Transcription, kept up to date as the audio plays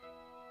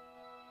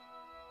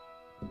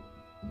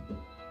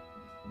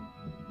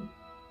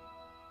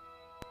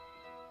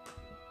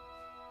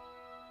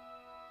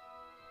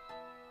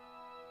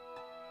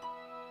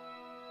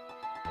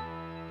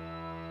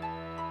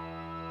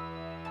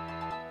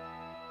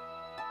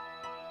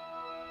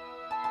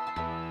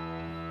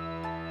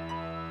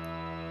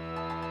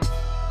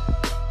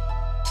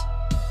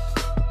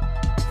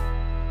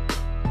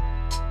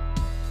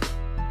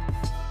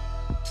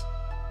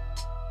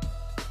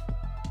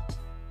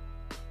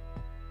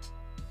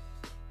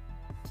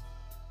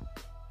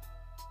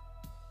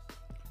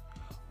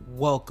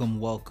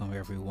Welcome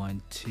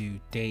everyone to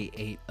day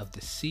 8 of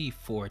the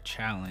C4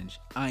 challenge.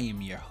 I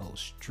am your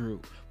host,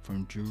 Drew,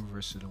 from Drew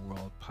vs. the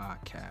World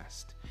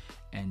podcast.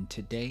 And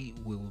today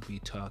we will be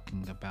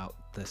talking about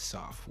the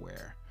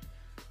software,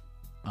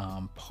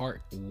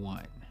 part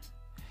 1.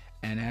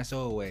 And as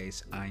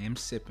always, I am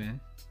sipping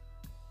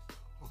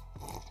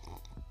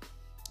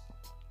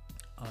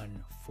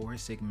on Four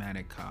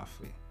Sigmatic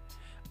coffee.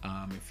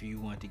 If you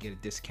want to get a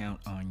discount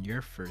on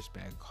your first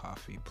bag of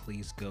coffee,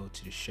 please go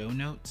to the show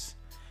notes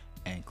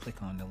and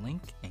click on the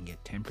link and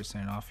get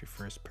 10% off your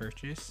first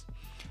purchase.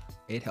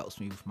 It helps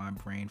me with my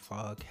brain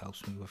fog,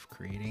 helps me with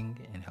creating,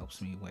 and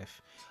helps me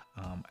with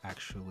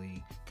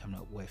actually coming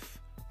up with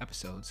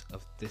episodes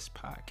of this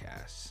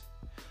podcast.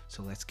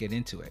 So let's get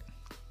into it.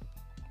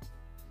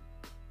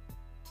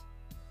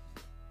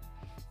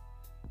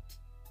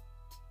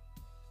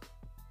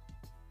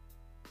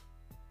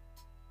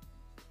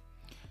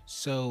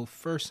 So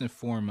first and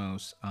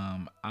foremost,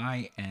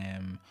 I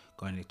am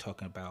going to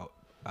talk about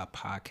a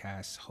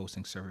podcast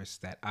hosting service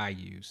that I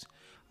use.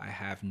 I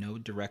have no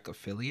direct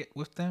affiliate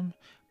with them,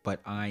 but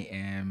I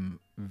am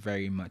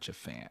very much a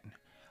fan.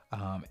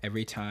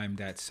 Every time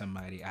that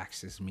somebody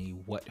asks me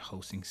what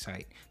hosting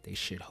site they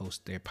should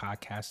host their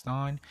podcast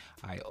on,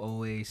 I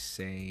always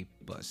say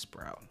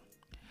Buzzsprout.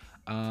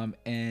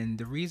 And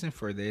the reason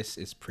for this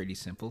is pretty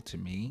simple to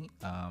me.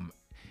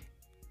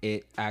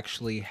 It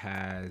actually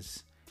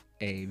has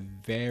a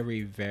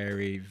very,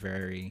 very,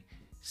 very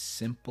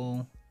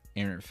simple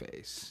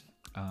interface.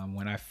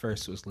 When I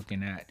first was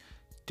looking at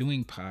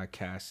doing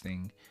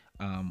podcasting,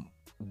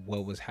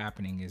 what was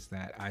happening is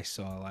that I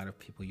saw a lot of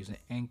people using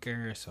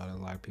Anchor, I saw a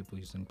lot of people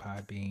using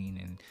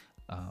Podbean and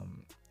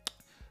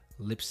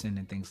Libsyn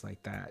and things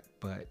like that.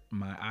 But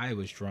my eye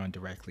was drawn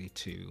directly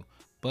to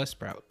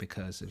Buzzsprout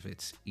because of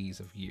its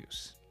ease of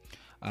use.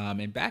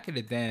 And back in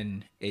the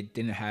then, it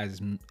didn't have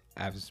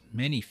as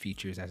many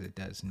features as it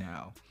does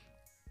now.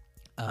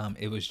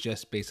 It was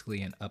just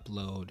basically an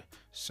upload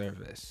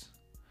service.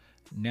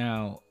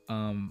 Now,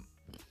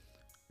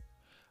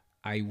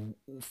 I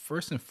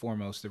first and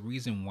foremost, the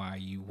reason why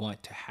you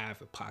want to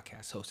have a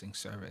podcast hosting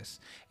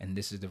service, and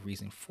this is the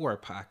reason for a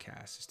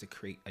podcast, is to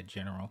create a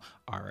general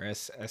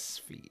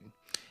RSS feed.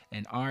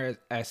 An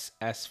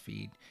RSS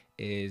feed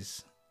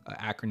is an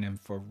acronym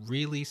for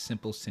really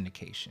simple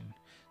syndication.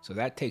 So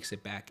that takes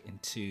it back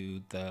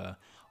into the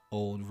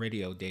old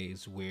radio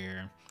days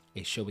where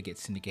a show would get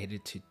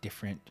syndicated to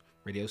different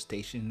radio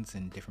stations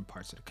in different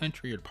parts of the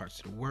country or parts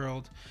of the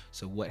world.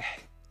 So what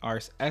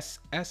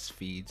RSS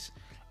feeds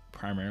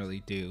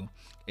primarily do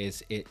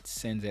is it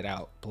sends it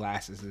out,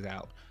 blasts it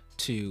out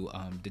to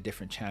the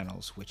different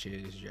channels, which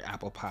is your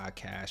Apple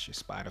Podcasts, your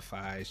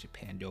Spotify's, your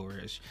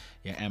Pandora's,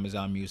 your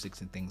Amazon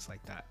Musics, and things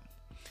like that.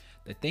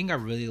 The thing I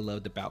really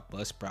loved about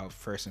Buzzsprout,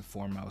 first and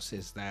foremost,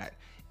 is that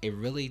it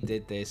really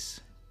did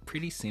this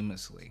pretty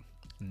seamlessly.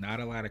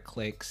 Not a lot of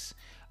clicks.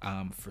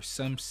 For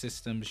some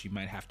systems, you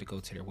might have to go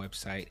to their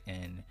website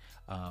and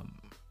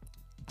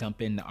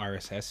dump in the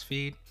RSS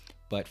feed,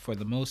 but for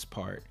the most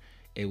part,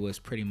 it was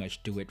pretty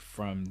much do it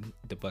from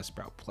the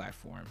Buzzsprout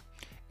platform.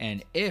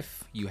 And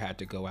if you had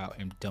to go out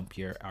and dump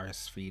your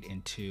RSS feed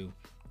into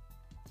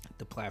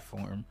the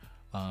platform,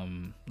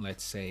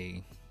 let's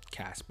say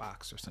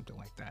Castbox or something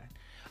like that,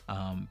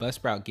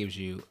 Buzzsprout gives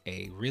you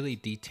a really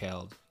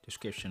detailed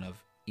description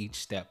of each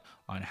step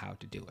on how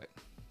to do it.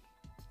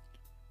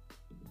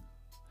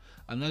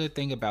 Another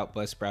thing about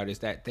Buzzsprout is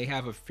that they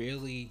have a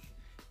fairly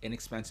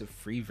inexpensive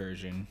free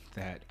version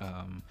that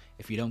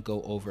if you don't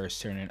go over a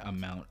certain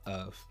amount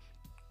of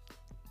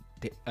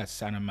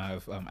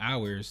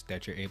hours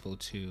that you're able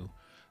to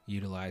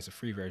utilize a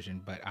free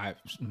version. But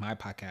my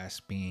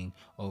podcast being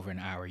over an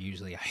hour,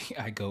 usually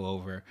I go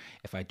over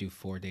if I do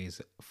 4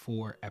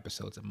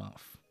 episodes a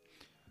month.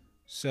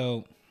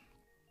 So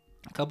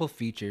a couple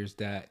features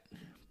that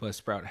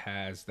Buzzsprout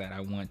has that I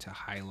want to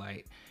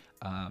highlight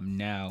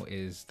now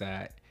is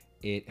that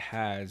it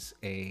has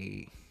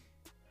a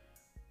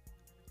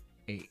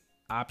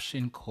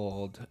option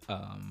called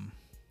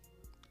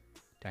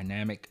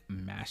dynamic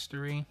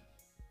mastery,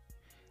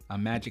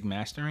 magic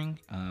mastering,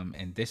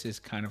 and this is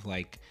kind of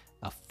like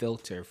a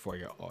filter for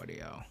your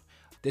audio.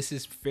 This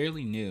is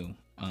fairly new,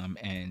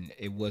 and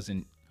it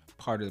wasn't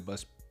part of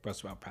the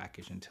Buzzsprout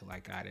package until I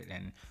got it.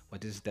 And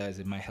what this does,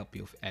 it might help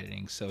you with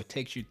editing. So it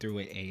takes you through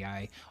an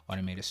AI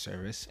automated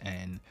service,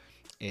 and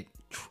it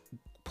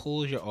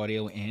pulls your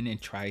audio in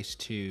and tries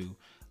to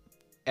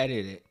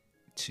edit it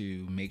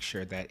to make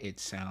sure that it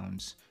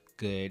sounds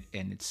good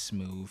and it's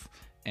smooth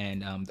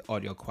and the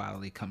audio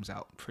quality comes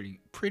out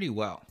pretty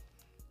well.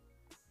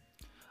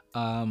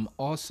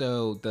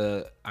 Also,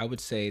 I would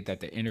say that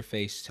the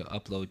interface to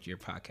upload your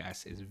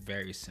podcast is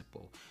very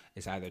simple.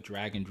 It's either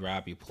drag and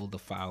drop. You pull the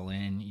file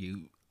in,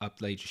 you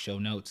upload your show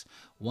notes.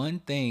 One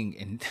thing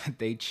and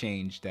they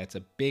changed, that's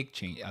a big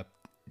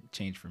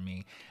change for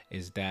me,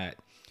 is that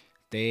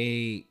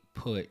they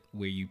put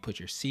where you put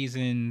your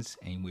seasons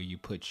and where you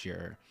put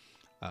your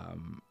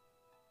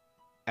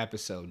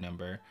episode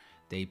number.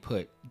 They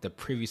put the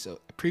previous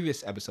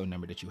episode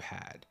number that you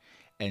had.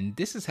 And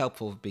this is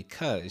helpful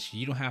because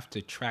you don't have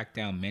to track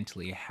down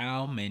mentally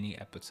how many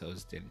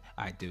episodes did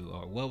I do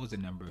or what was the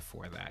number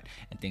for that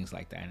and things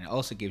like that. And it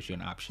also gives you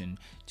an option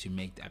to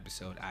make the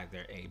episode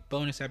either a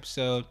bonus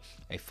episode,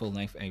 a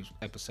full-length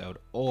episode,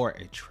 or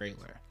a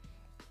trailer.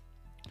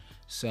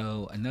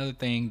 So another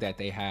thing that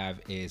they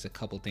have is a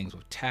couple things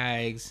with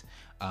tags.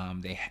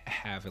 They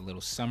have a little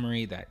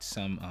summary that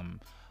some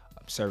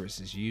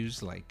services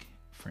use, like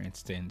for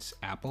instance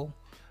Apple.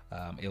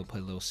 It'll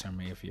put a little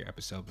summary of your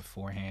episode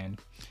beforehand,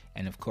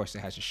 and of course it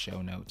has your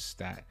show notes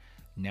that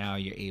now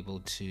you're able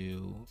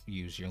to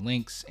use your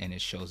links, and it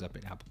shows up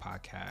in Apple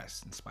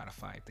Podcasts and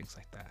Spotify, things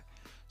like that.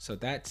 So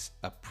that's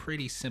a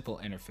pretty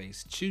simple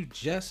interface to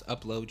just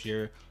upload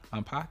your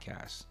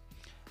podcast.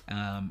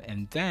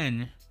 And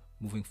then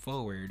moving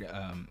forward,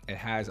 it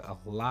has a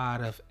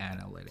lot of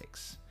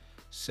analytics.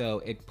 So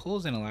it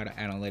pulls in a lot of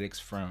analytics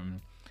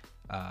from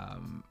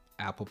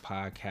Apple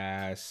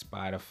Podcasts,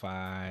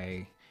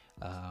 Spotify,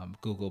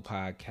 Google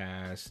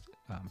Podcast,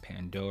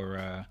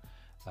 Pandora,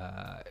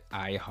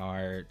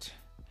 iHeart,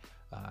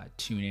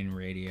 TuneIn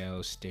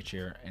Radio,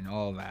 Stitcher, and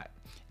all that.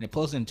 And it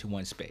pulls into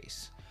one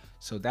space.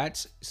 So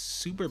that's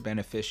super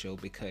beneficial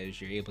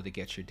because you're able to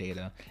get your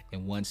data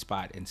in one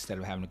spot instead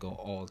of having to go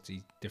all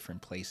these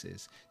different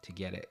places to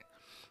get it.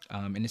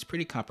 And it's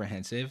pretty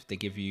comprehensive. They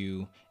give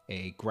you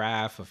a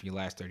graph of your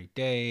last 30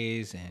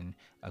 days and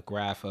a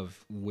graph of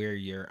where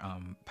your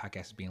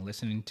podcast is being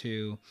listened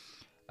to.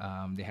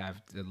 They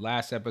have the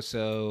last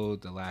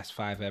episode, the last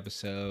 5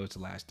 episodes,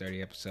 the last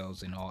 30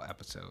 episodes, and all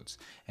episodes.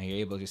 And you're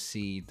able to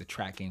see the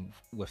tracking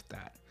with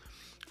that.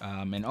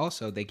 And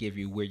also, they give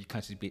you where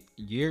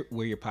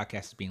where your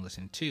podcast is being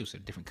listened to, so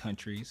different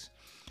countries.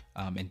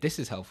 And this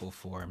is helpful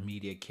for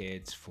media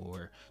kits,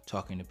 for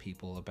talking to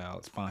people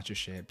about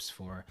sponsorships,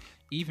 for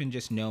even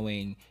just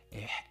knowing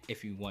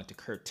if you want to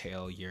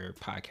curtail your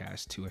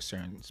podcast to a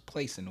certain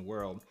place in the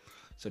world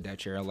so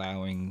that you're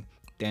allowing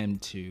them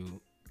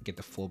to get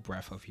the full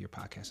breadth of your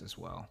podcast as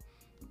well.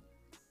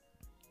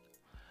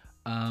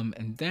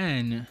 And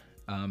then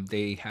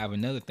they have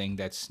another thing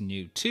that's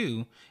new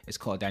too. It's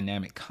called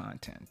dynamic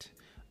content.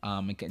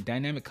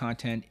 Dynamic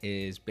content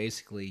is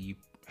basically you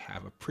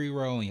have a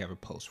pre-roll and you have a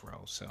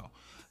post-roll. So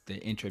the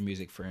intro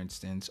music, for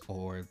instance,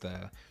 or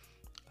the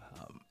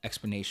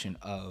explanation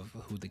of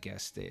who the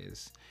guest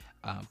is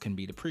can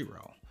be the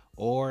pre-roll,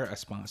 or a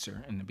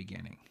sponsor in the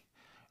beginning.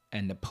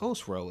 And the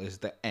post-roll is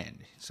the end.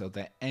 So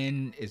the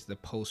end is the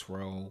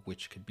post-roll,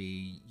 which could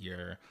be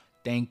your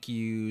thank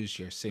yous,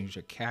 your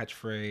signature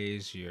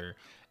catchphrase, your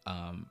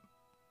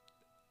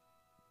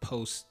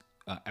post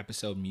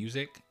episode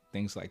music,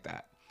 things like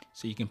that.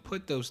 So you can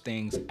put those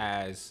things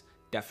as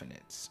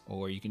definites,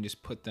 or you can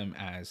just put them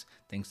as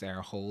things that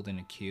are hold in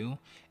a queue.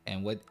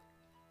 And what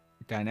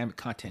dynamic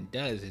content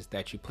does is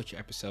that you put your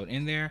episode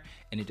in there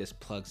and it just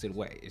plugs it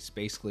away. It's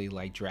basically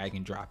like drag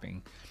and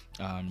dropping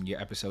your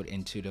episode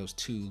into those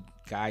 2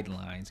 guide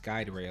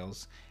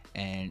rails,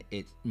 and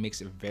it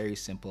makes it very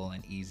simple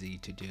and easy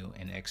to do,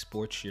 and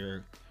exports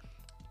your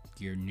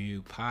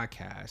new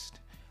podcast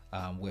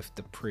with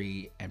the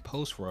pre and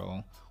post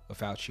roll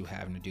without you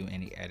having to do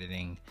any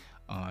editing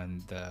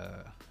on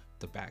the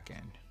back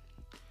end.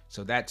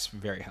 So that's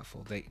very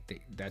helpful.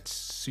 That's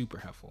super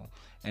helpful.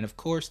 And of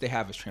course, they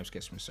have a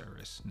transcription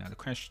service. Now,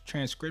 the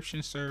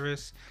transcription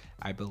service,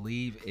 I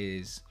believe,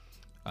 is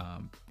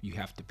you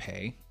have to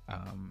pay,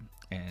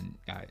 and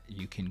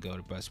you can go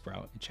to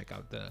Buzzsprout and check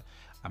out the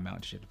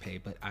amount you have to pay.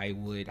 But I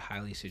would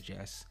highly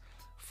suggest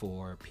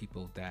for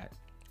people that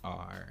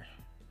are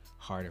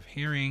hard of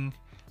hearing,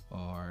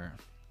 or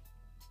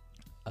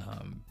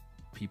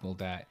people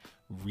that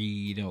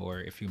read,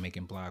 or if you're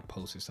making blog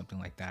posts or something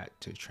like that,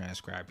 to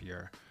transcribe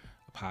your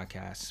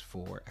podcast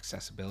for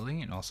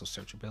accessibility and also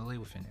searchability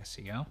within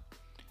SEO.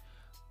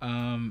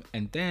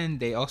 And then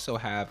they also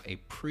have a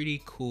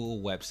pretty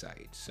cool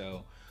website.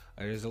 So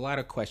there's a lot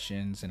of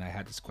questions, and I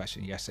had this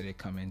question yesterday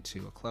come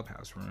into a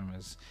Clubhouse room: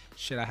 is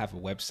should I have a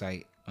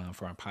website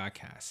for our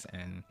podcast?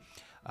 And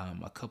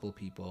a couple of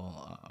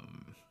people,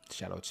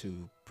 shout out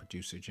to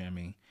producer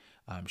Jemmy,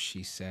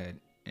 she said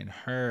in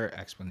her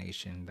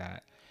explanation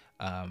that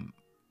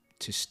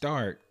to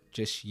start,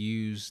 just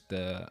use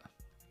the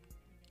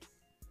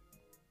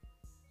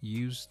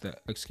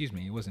excuse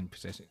me, it wasn't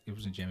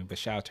Jimmy, but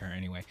shout out to her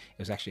anyway. It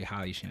was actually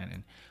Holly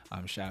Shannon.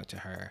 Shout out to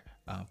her,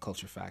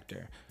 Culture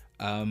Factor.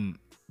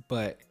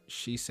 But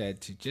she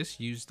said to just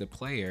use the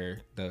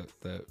player,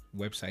 the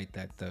website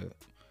that the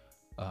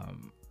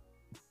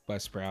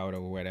Buzzsprout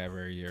or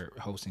whatever your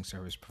hosting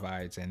service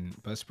provides. And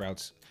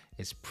Buzzsprouts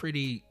is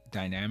pretty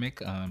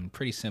dynamic,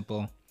 pretty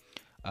simple.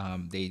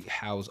 They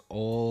house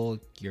all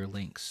your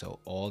links, so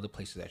all the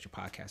places that your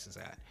podcast is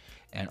at.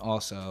 And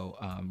also,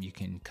 you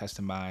can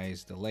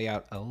customize the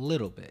layout a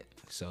little bit.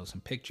 So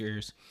some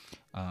pictures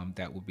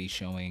that will be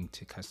showing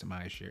to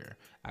customize your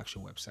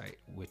actual website,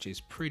 which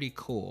is pretty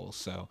cool.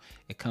 So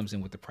it comes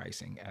in with the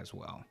pricing as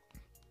well.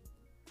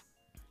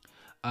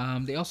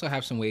 They also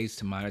have some ways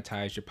to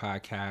monetize your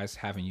podcast.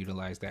 Haven't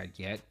utilized that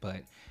yet,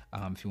 but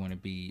if you want to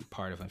be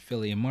part of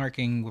affiliate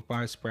marketing with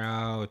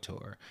Buzzsprout,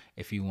 or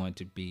if you want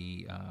to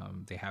be,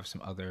 they have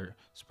some other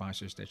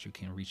sponsors that you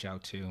can reach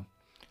out to.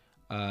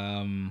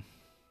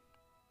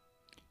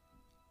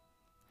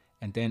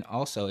 And then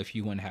also, if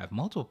you want to have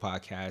multiple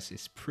podcasts,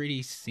 it's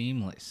pretty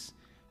seamless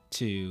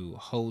to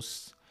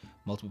host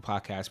multiple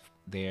podcasts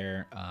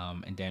there,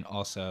 and then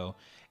also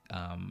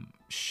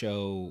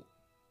show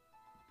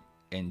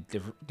and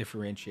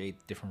differentiate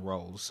different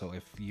roles. So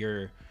if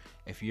you're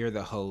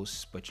the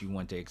host, but you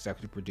want the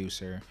executive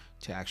producer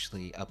to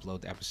actually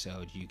upload the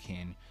episode, you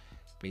can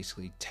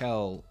basically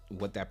tell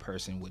what that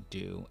person would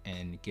do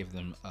and give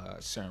them a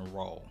certain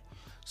role.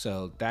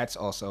 So that's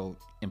also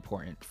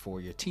important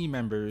for your team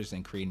members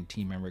and creating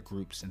team member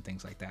groups and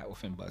things like that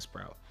within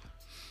Buzzsprout.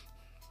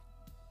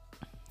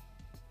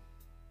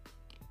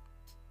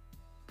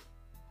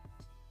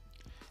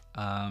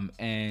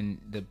 And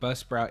the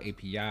Buzzsprout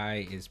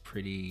API is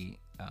pretty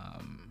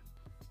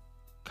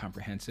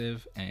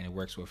comprehensive, and it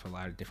works with a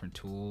lot of different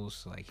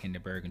tools like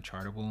Hindenburg and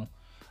Chartable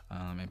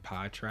and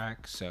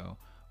Podtrack. So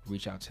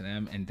reach out to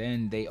them. And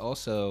then they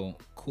also,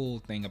 cool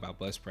thing about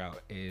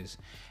Buzzsprout is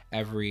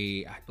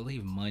every, I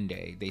believe,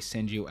 Monday, they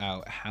send you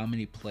out how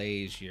many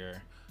plays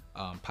your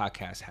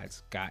podcast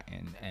has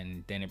gotten,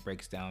 and then it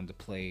breaks down the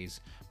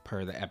plays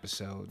per the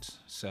episodes.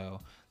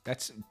 So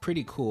that's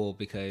pretty cool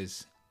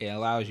because it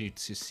allows you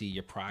to see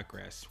your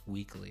progress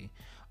weekly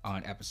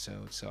on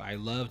episodes. So I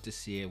love to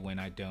see it when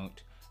I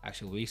don't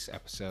actually release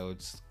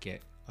episodes,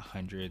 get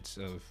hundreds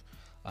of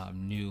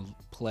new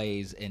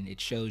plays, and it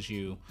shows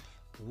you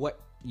what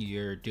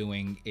you're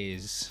doing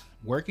is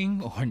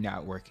working or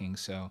not working.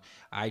 So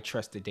I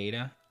trust the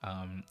data,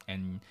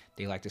 and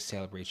they like to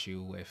celebrate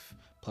you with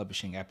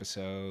publishing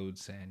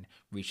episodes and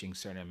reaching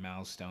certain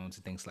milestones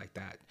and things like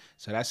that.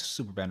 So that's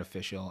super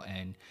beneficial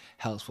and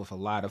helps with a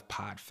lot of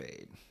pod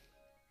fade.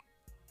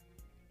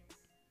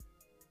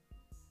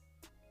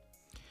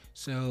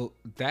 So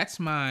that's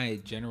my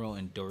general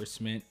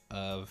endorsement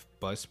of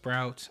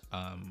Buzzsprout.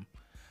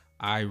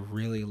 I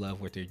really love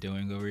what they're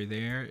doing over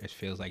there. It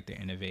feels like they're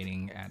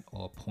innovating at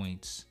all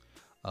points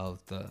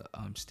of the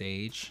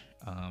stage,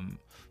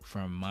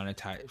 from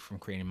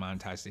creating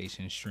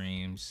monetization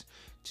streams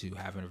to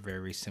having a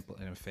very simple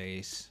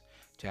interface,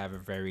 to have a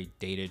very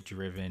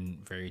data-driven,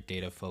 very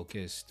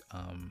data-focused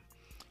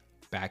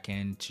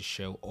backend to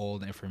show all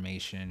the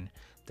information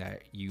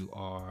that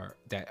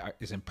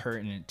is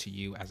pertinent to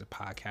you as a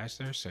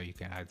podcaster. So you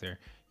can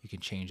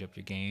change up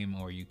your game,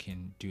 or you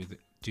can do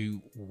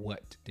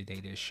what the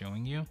data is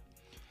showing you.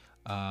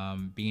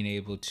 Being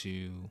able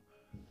to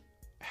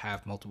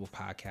have multiple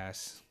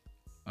podcasts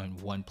on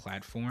one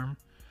platform,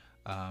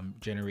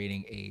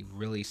 generating a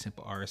really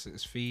simple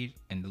RSS feed.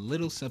 And the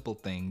little simple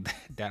thing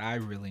that I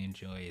really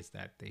enjoy is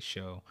that they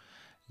show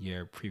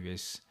your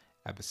previous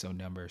episode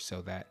number,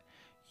 so that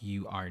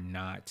you are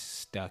not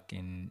stuck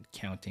in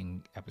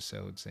counting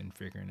episodes and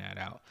figuring that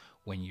out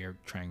when you're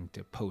trying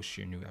to post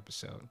your new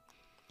episode.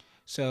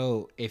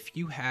 So if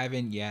you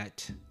haven't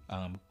yet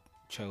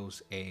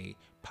chose a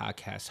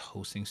podcast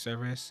hosting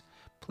service,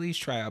 please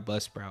try out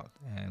Buzzsprout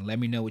and let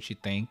me know what you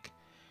think.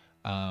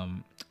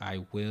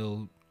 I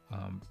will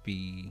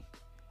be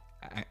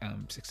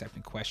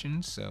accepting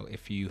questions. So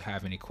if you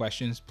have any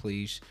questions,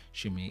 please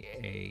shoot me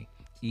a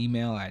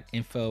email at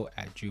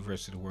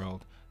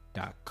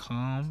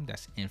info@drewversustheworld.com.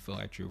 That's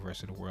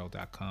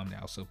info@drewversustheworld.com.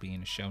 That'll also be in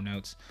the show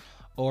notes.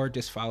 Or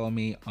just follow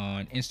me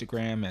on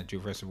Instagram at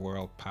Drew vs.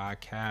 World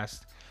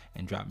Podcast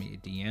and drop me a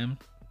DM.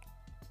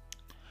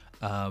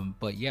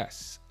 But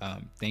yes,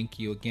 thank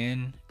you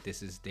again.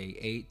 This is day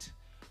 8,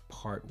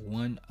 part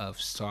 1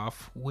 of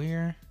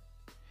software.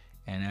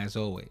 And as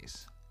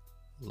always,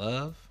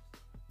 love,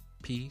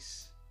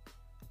 peace,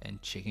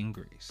 and chicken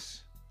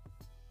grease.